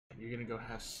You're gonna go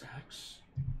have sex?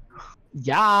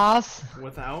 Yes.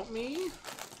 Without me?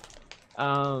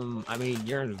 I mean,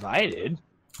 you're invited.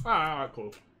 Ah,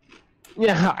 cool.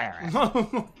 Yeah,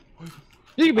 alright.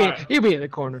 You be Alright. you be in the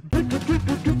corner.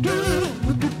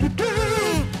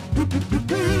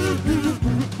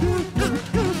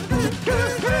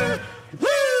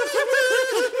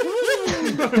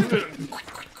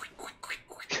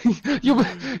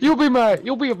 you'll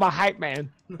be my hype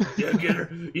man. Yeah, get her.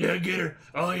 Yeah, get her.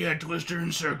 Oh yeah, twist her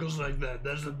in circles like that.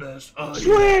 That's the best. Oh,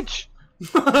 Switch.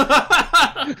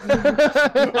 Yeah.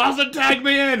 Also, tag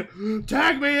me in.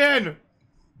 Tag me in.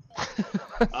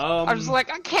 I'm just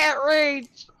like, I can't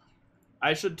reach.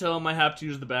 I should tell him I have to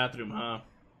use the bathroom, huh?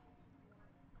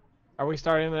 Are we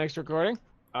starting the next recording?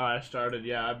 Oh, I started.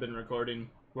 Yeah, I've been recording.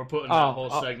 We're putting that whole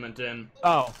segment in.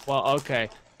 Oh, well, okay.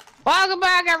 Welcome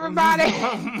back, everybody.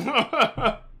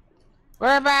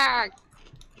 We're back.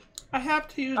 I have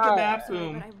to use the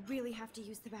bathroom. But I really have to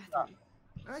use the bathroom.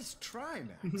 Nice try,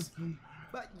 Max.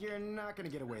 But you're not gonna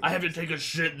get away with I have to take a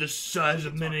shit the size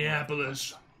of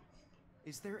Minneapolis.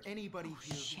 Is there anybody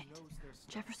here Shit. who knows their stuff?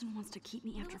 Jefferson wants to keep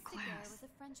me after class.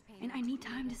 And I need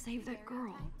time to save that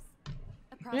girl.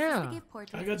 Yeah.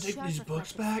 I gotta take these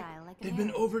books back. They've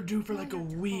been overdue for like a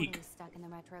week. Stuck in the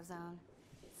retro zone.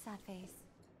 Sad face.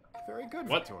 Very good,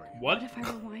 What? Victoria. What? What if I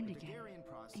rewind again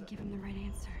and give him the right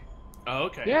answer? Oh,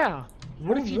 okay. Yeah.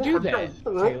 What if you do that,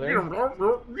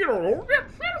 Taylor?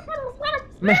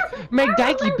 Make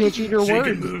Dikey bitch eat her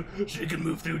words. She can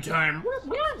move through time.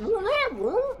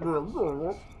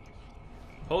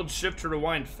 Hold shift to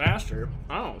rewind faster.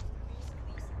 Oh.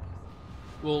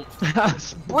 Well,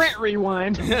 Sprint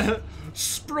rewind.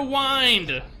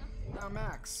 Sprewind. Now,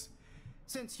 Max,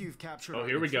 since you've captured Oh, our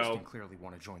here we interest go. and clearly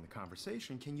want to join the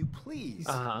conversation, can you please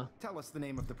tell us the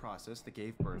name of the process that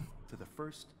gave birth to the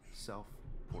first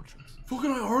self-portraits?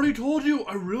 Fucking, I already told you.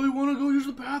 I really want to go use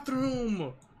the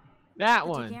bathroom. That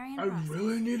one. I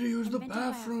really need to use the invented by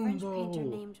a bathroom, French painter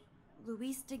though. named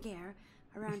Louis Daguerre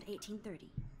around 1830.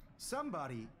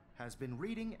 Somebody has been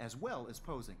reading as well as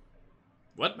posing.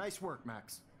 What? Nice work,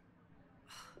 Max.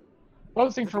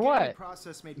 Posting The for Daguerrean what?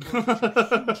 process made portraiture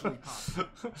hugely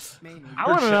popular. Mainly I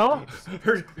want to know.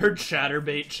 Her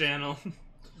Chatterbate channel.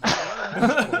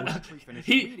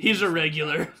 He's a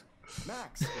regular.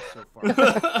 Max is so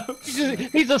far.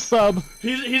 He's a sub.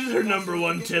 He's her number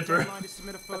one tipper. To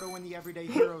submit a photo in the Everyday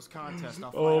Heroes contest.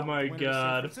 I'll fly Oh out my the winner to San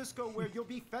God. Francisco, where you'll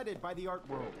be feted by the art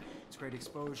world. It's great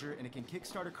exposure, and it can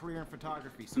kickstart a career in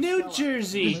photography. So New Stella,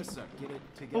 Jersey. Melissa, get it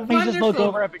together. He just look Wonderful.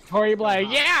 over at Victoria, be like,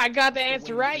 "Yeah, I got the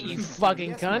answer right, you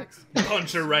fucking Yes, cunt." Max.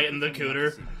 Punch her right in the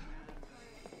cooter.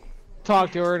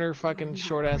 Talk to her in her fucking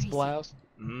short ass blouse.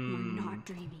 We're not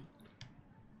dreaming.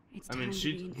 It's I mean, time to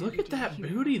she. be an Look at everyday that hero.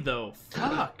 booty, though.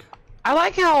 Fuck. I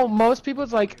like how most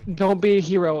people's like, "Don't be a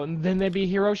hero," and then they be a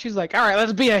hero. She's like, "All right,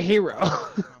 let's be a hero."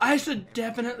 I should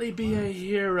definitely be a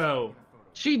hero.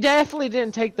 She definitely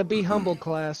didn't take the Be Humble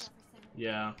class.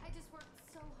 Yeah. I just worked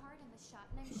so hard on the shot,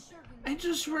 and I'm sure you I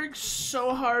just worked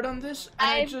so hard on this.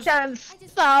 And I've done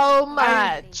so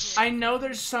much. I know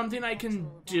there's something I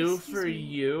can do for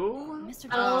you. Mr.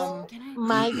 Oh Jefferson, can I?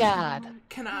 my God.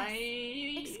 Can I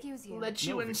Excuse you. let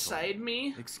you No, inside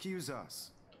me? Excuse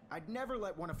us. I'd never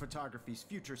let one of photography's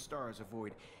future stars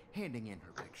avoid handing in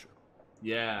her picture.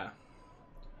 Yeah.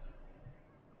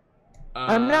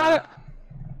 I'm not.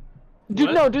 Do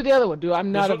what? no, do the other one. Do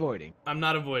I'm not one? avoiding. I'm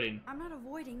not avoiding. I'm not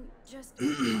avoiding, just. Right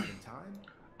in time.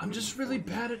 I'm just really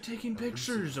bad at taking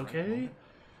pictures, okay?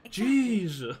 Exactly.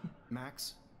 Jeez.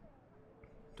 Max,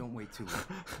 don't wait too long.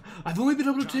 I've only been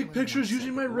able to John take Lennon pictures once said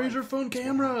using my that life Razr phone is what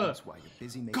camera. happens while you're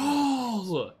busy making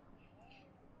Call!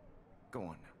 Go on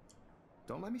now.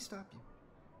 Don't let me stop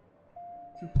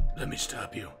you. Let me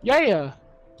stop you. Yeah.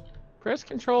 Press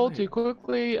Control to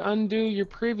quickly undo your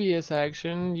previous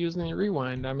action using the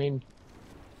rewind. I mean,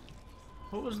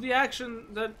 What was the action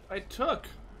that I took?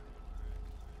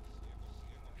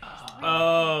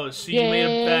 Oh, so you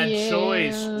made a bad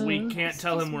choice. We can't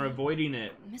tell him we're avoiding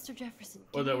it. Mr. Jefferson.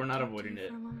 Or can that I we're not talk to avoiding you it.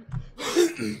 for a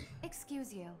moment?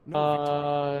 Excuse you.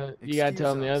 No, you gotta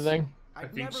tell him the other thing.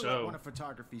 I'd think never so. let one of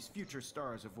photography's future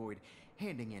stars avoid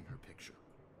handing in her picture.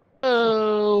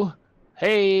 Oh,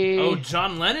 hey. Oh,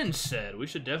 John Lennon said. We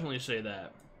should definitely say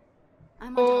that.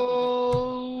 I'm on top of it. I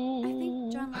Oh,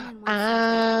 think John Lennon once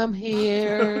I'm said that.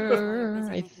 here.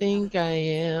 I think I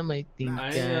am. I think I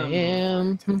I am.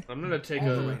 am. I'm gonna take All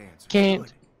the a right answer. Can't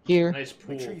Good. hear. nice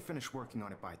pool. Make sure you finish working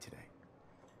on it by today.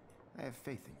 I have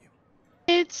faith in you.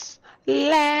 It's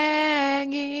lagging.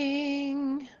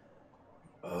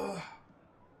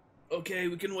 Okay,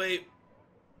 we can wait.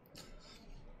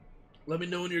 Let me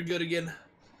know when you're good again.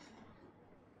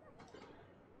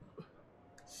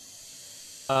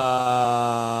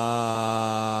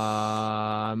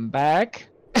 I'm back.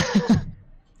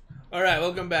 All right,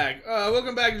 welcome back.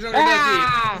 Welcome back, Johnny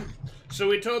Ducky. So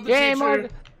we told the teacher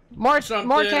more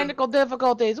technical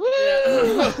difficulties. Woo!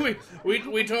 Yeah.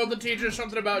 we told the teacher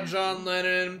something about John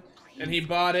Lennon, and he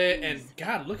bought it. And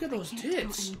God, look at those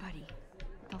tits.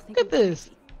 Look at this.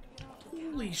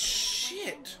 Holy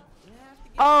shit.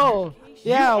 Oh,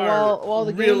 yeah. Well,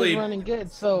 the really game is running good.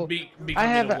 So I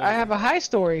have a high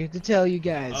story to tell you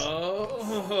guys.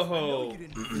 Oh.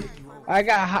 I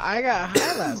got high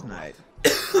last night.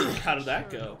 How did that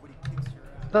go?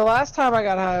 The last time I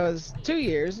got high was 2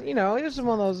 years. You know, it was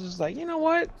one of those just like, you know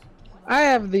what? I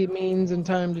have the means and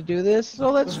time to do this,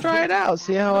 so let's try it out.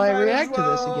 See how I react to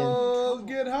this again.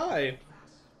 Get high.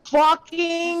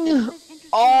 Fucking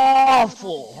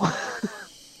awful.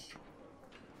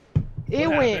 It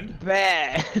went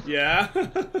bad. Yeah.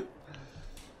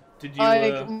 Did you?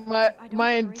 Like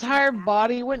my entire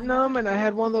body went numb, and I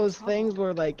had one of those things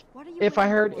where like if I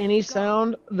heard any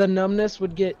sound, the numbness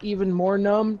would get even more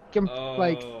numb.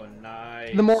 Like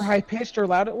nice. the more high pitched or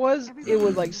loud it was, it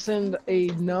would like send a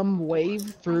numb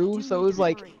wave through. So it was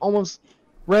like almost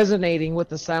resonating with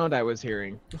the sound I was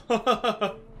hearing.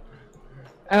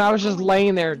 And I was just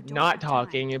laying there not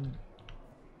talking, and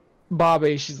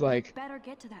Bobby, she's like,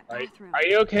 "Are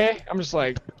you okay?" I'm just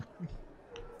like,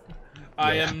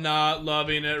 I am not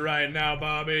loving it right now,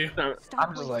 Bobby. I'm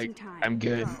just like, I'm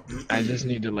good. I just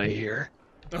need to lay here.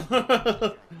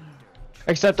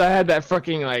 Except I had that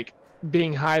fucking like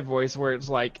being high voice where it's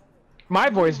like, my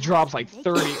voice drops like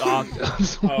 30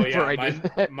 octaves. Oh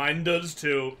yeah, mine does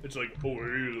too. It's like, oh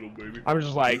hey little baby. I'm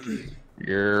just like,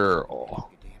 girl.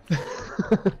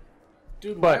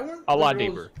 Dude, but why weren't a the lot girls...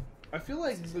 deeper. I feel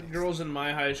like the girls in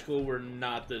my high school were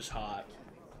not this hot.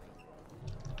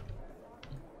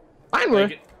 Mine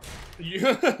were.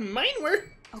 Mine were.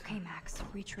 Okay, Max.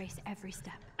 Retrace every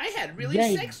step. I had really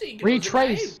sexy girls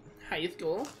retrace. in my high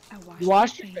school. You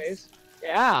washed your face.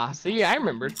 Yeah. See, I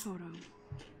remembered.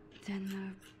 Then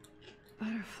the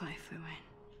butterfly flew in.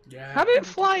 Yeah. How did it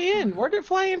fly in? Where did it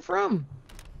fly in from?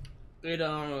 It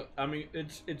I mean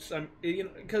it's you know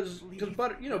because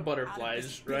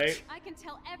butterflies, right? I can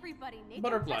tell everybody Nathan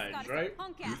Butterflies, Prescott right? is a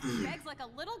punk ass who begs like a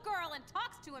little girl and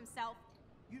talks to himself.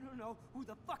 You don't know who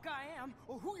the fuck I am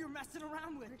or who you're messing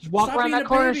around with. Just walk around that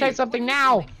corner and say something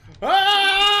now.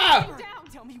 Ah!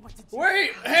 Tell me what to do.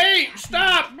 Wait! Hey!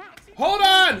 Stop! Hold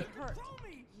on!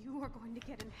 You are going to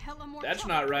get in hella more That's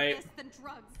trouble not for right. this than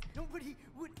drugs. Nobody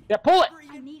would. Yeah, pull it!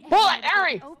 Pull it,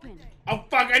 Harry! Harry! Oh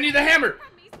fuck! I need the hammer!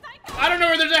 I don't know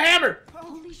where there's a hammer!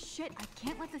 Holy shit, I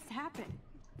can't let this happen.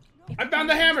 I found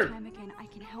the hammer! Again, I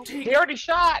can help He already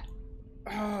shot!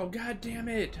 Oh, god damn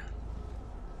it.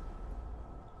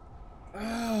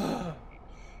 Why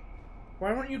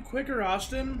weren't you quicker,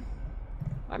 Austin?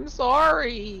 I'm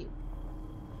sorry.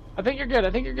 I think you're good.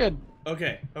 I think you're good.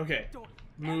 Okay.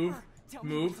 Move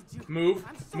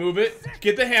it.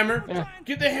 Get the hammer. Yeah.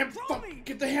 Get the hammer. Fuck.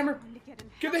 Get the hammer.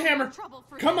 Get the hammer.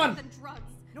 Come on.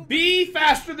 Be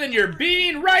faster than you're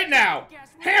being right now.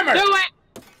 Hammer. Do it.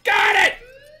 Got it.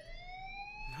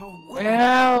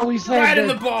 Well, we saved right in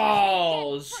it. the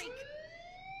balls.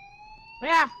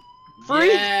 Yeah.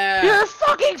 Freak. Yeah. You're a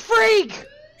fucking freak.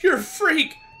 You're a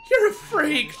freak. You're a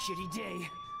freak. Shitty day.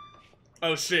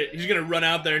 Oh shit. He's gonna run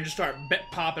out there and just start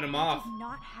popping him off. This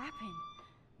not happen.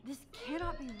 This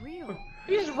cannot be real.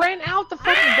 He just ran out the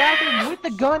fucking bathroom with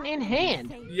the gun in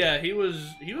hand. Yeah, he was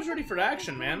ready for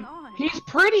action, man. He's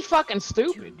pretty fucking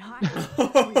stupid.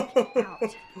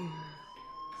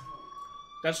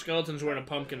 That skeleton's wearing a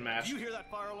pumpkin mask. Do you hear that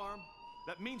fire alarm?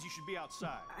 That means you should be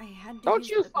outside. Don't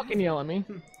you fucking yell at me.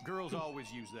 Girls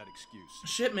always use that excuse.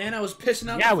 Shit, man, I was pissing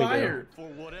out Yeah, the we fire. For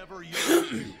whatever you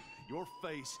do, your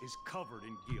face is covered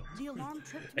in guilt. The alarm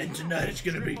tripped me And out. tonight it's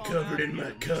gonna be covered in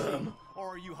my cum.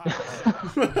 Or are you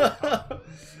hiding?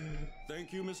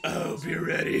 Thank you, Mr. I hope you're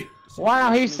ready.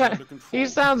 Wow, he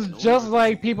sounds just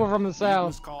like people from the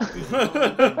South.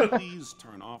 Please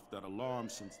turn off that alarm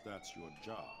since that's your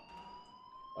job.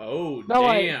 Oh, Not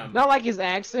damn. like, not like his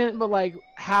accent, but like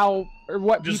how or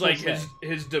what Just people like say.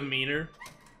 his demeanor.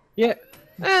 Yeah.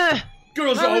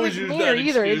 Girls Not always really use demeanor that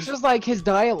either. excuse. It's just like his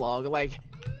dialogue, like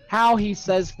how he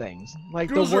says things, like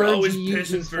Girls the are words always he pissing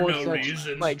uses for for no such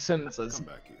reason. like sentences. Come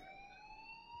back here.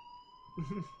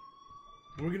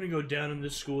 We're gonna go down in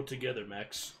this school together,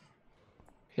 Max.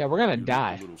 Yeah, we're gonna You look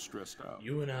die. a little stressed out.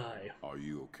 You and I. Are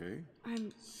you okay?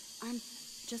 I'm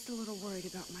just a little worried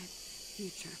about my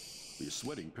future. You're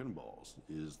sweating pinballs.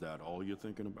 Is that all you're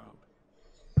thinking about?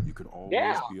 You can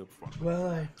always be upfront. Well,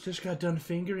 I just got done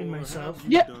fingering Or myself.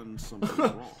 have you done something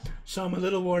wrong? So I'm a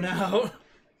little worn out.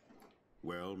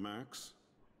 Well, Max,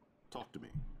 Talk to me.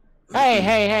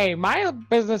 Hey! My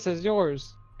business is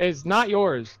yours. It's not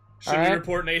yours. Should we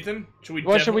report Nathan? Should we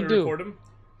What should we do? report him?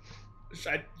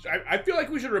 I feel like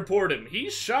we should report him. He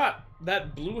shot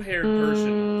that blue-haired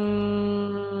person.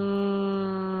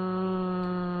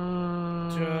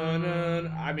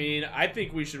 I mean, I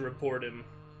think we should report him.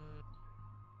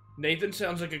 Nathan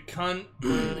sounds like a cunt.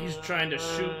 He's trying to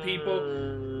shoot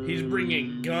people. He's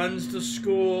bringing guns to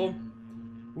school.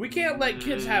 We can't let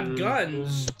kids have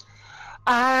guns.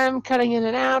 I'm cutting in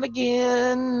and out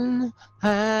again.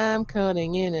 I'm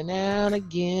cutting in and out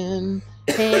again.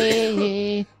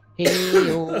 Hey,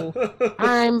 oh.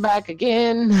 I'm back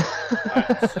again.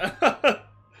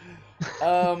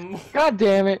 God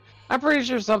damn it. I'm pretty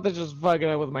sure something's just fucking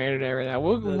up with my internet right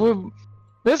now.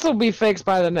 This will be fixed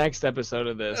by the next episode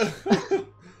of this.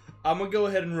 I'm gonna go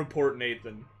ahead and report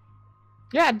Nathan.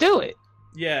 Yeah, do it.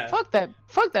 Yeah. Fuck that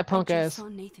punk ass. I saw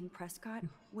Nathan Prescott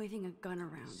waving a gun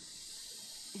around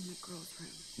in the girls'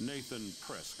 room. Nathan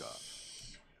Prescott.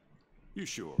 You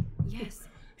sure? Yes.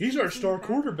 He's our star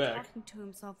quarterback. Talking to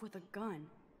himself with a gun.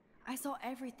 I saw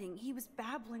everything. He was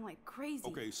babbling like crazy.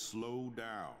 Okay, slow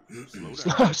down. Slow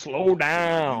down. Slow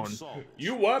down.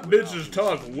 You white bitches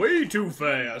talk way too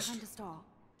fast. Behind a stall.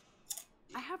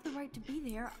 I have the right to be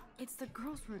there. It's the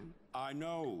girls' room. I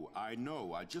know. I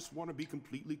just want to be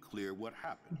completely clear what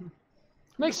happened.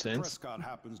 Makes Mr. sense. Prescott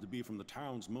happens to be from the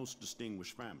town's most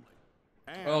distinguished family.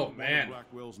 And Oh, man. one of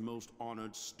Blackwell's most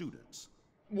honored students.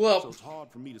 Well, So it's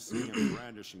hard for me to see him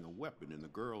brandishing a weapon in the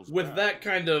girls' with bath. that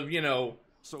kind of, you know,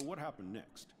 So what happened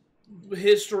next?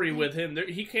 history with him,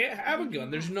 he can't have a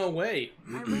gun. There's no way.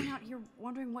 I ran out here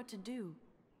wondering what to do.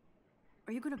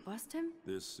 Are you gonna bust him?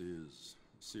 This is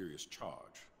a serious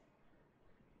charge.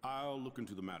 I'll look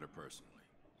into the matter personally.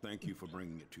 Thank you for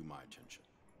bringing it to my attention.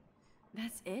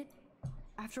 That's it?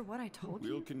 After what I told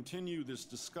We'll you? continue this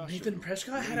discussion. Nathan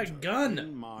Prescott had a later gun.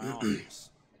 in my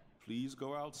office. Please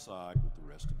go outside with the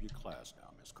rest of your class now,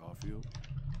 Miss Caulfield.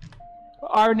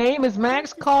 Our name is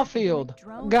Max Caulfield.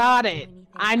 Got it.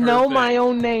 I know my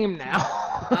own name now.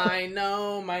 I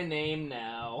know my name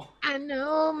now. I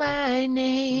know my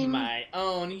name. My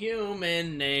own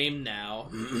human name now.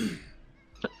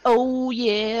 Oh,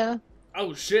 yeah.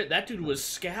 Oh shit, that dude was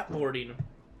skateboarding.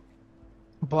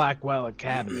 Blackwell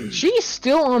Academy. She's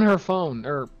still on her phone,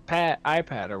 or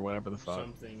iPad, or whatever the fuck.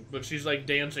 Something. But she's like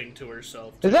dancing to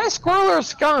herself. Is that a squirrel or a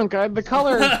skunk? The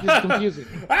color is confusing.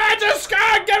 That's a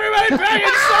skunk! Everybody pay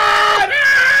inside!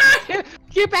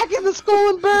 Get back in the school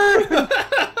and burn!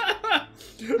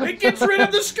 It gets rid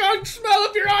of the skunk smell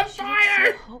if you're on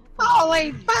fire!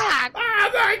 Holy fuck!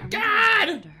 Oh my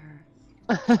god!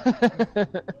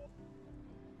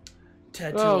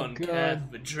 Tattoo on calf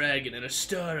of a dragon and a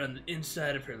star on the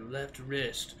inside of her left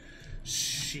wrist.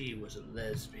 She was a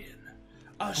lesbian.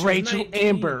 Oh, she was Rachel 19.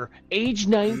 Amber, age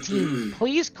 19.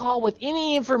 Please call with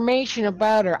any information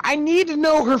about her. I need to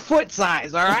know her foot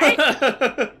size, alright?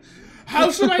 How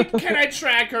can I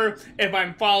track her if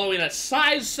I'm following a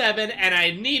size 7 and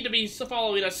I need to be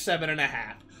following a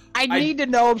 7.5? I need to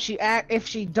know if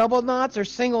she double knots or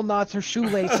single knots her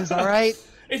shoelaces, alright?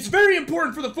 It's very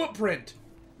important for the footprint.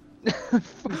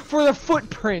 For the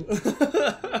footprint.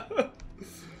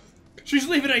 She's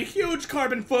leaving a huge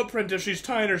carbon footprint if she's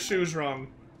tying her shoes wrong.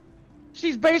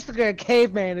 She's basically a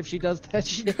caveman if she does that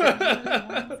shit.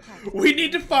 We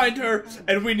need to find her,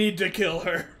 and we need to kill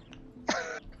her.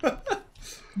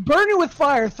 Burn her with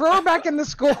fire. Throw her back in the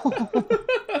school.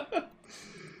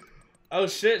 Oh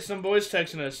shit, some boy's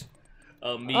texting us.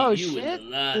 I'll meet you in the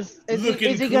lot. Is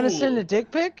he gonna send a dick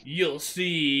pic? You'll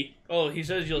see. Oh, he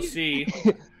says you'll see.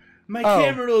 My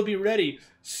camera will be ready.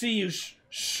 See you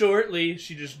shortly.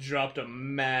 She just dropped a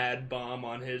mad bomb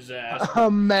on his ass.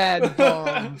 A mad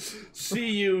bomb. See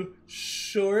you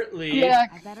shortly. Yeah,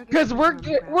 because we're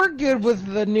good with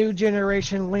the new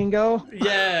generation lingo.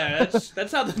 Yeah,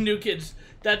 that's how the new kids.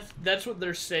 That's what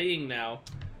they're saying now.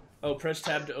 Oh, press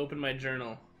tab to open my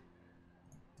journal.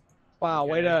 Wow,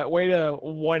 okay. way to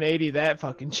 180 that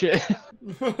fucking shit.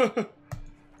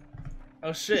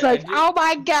 Oh shit! It's like, oh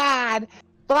my god,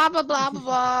 blah blah blah blah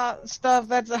blah stuff.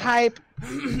 That's a hype.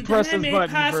 Press this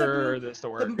button for this to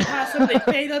work. The possibly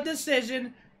fatal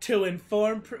decision to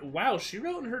inform. Wow, she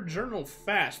wrote in her journal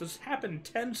fast. This happened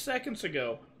 10 seconds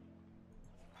ago.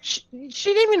 She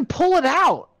didn't even pull it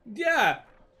out. Yeah,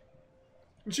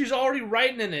 she's already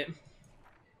writing in it.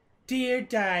 Dear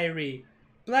diary,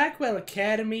 Blackwell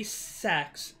Academy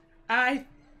sucks. I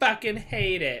fucking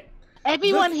hate it.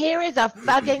 Everyone here is a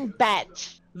fucking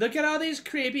bitch. Look at all these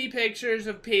creepy pictures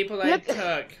of people I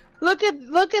took. Look at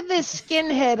this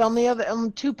skinhead on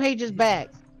the 2 pages back.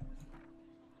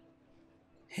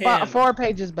 Him. 4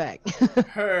 pages back.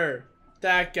 Her.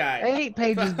 That guy. 8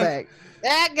 pages back.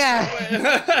 That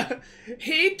guy.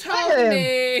 He told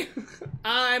me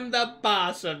I'm the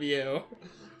boss of you.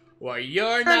 Well,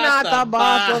 you're not the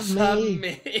boss of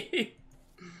me.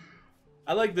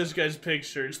 I like this guy's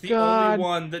picture. It's the only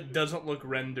one that doesn't look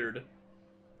rendered.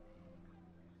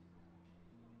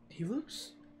 He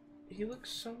looks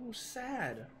so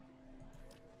sad.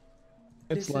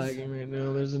 It's lagging right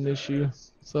now. There's an issue.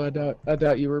 So I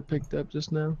doubt you were picked up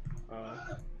just now.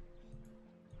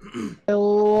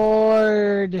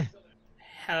 Lord.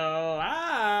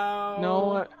 Hello.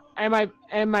 No, am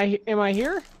I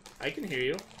here? I can hear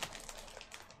you.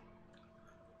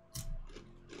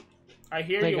 I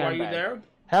hear you. Are you there?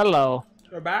 Hello.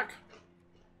 We're back.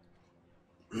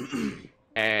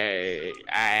 Hey,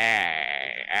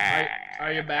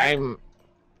 Are you back?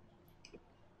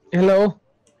 Hello.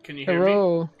 Can you hear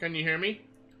me? Can you hear me?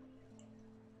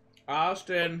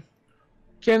 Austin.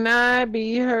 Can I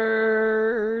be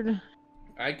heard?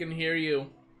 I can hear you.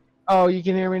 Oh, you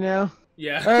can hear me now?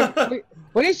 Yeah.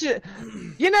 We should.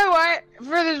 You know what?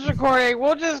 For this recording,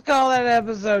 we'll just call that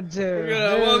episode 2.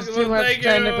 There's too much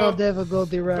technical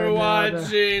difficulty right now. For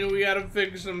watching, we gotta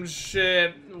fix some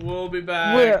shit. We'll be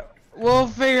back. We'll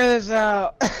figure this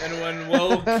out. And when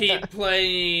we'll keep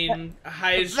playing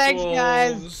High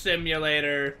School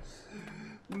Simulator.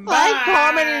 Like,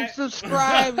 comment, and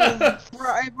subscribe if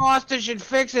Austin should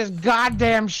fix his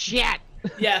goddamn shit.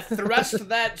 Yeah, thrust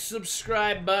that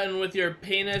subscribe button with your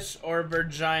penis or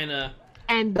vagina.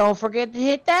 And don't forget to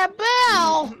hit that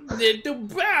bell. Hit the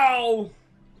bell.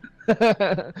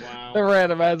 Wow. The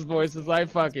random ass voices, I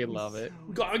fucking love it.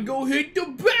 Gotta go hit the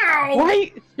bell.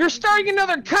 Wait, you're starting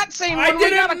another cutscene. I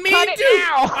didn't mean to.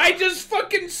 I just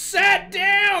fucking sat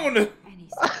down.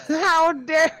 How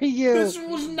dare you? This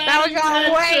was not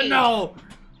intentional.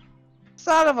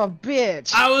 Son of a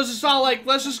bitch. I was just all like,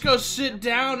 let's just go sit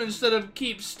down instead of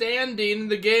keep standing.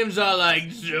 The game's all like,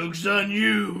 joke's on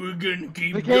you, we're gonna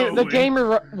keep going. The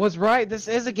gamer was right. This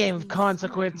is a game of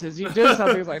consequences. You do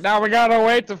something, it's like, now we gotta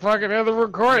wait to fucking end the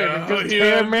recording because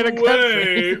Taylor made a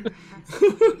cutscene.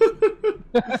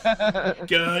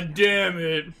 God damn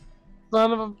it.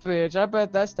 Son of a bitch. I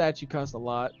bet that statue costs a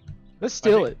lot. Let's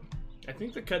steal it. I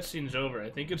think the cutscene's over. I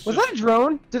think it's Was that a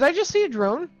drone? Did I just see a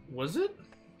drone? Was it?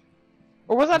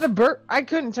 Or was that a bird? I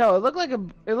couldn't tell. It looked like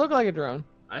a drone.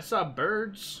 I saw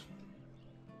birds.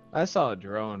 I saw a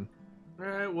drone.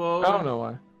 Alright, well. I don't know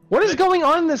why. What is going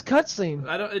on in this cutscene?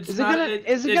 I don't. Is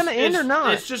it gonna end or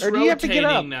not? It's just or do you have to get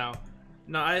up now?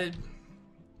 No,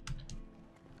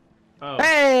 Oh.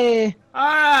 Hey. All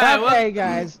right. Okay, well,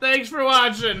 guys. Thanks for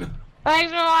watching.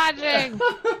 Thanks for watching.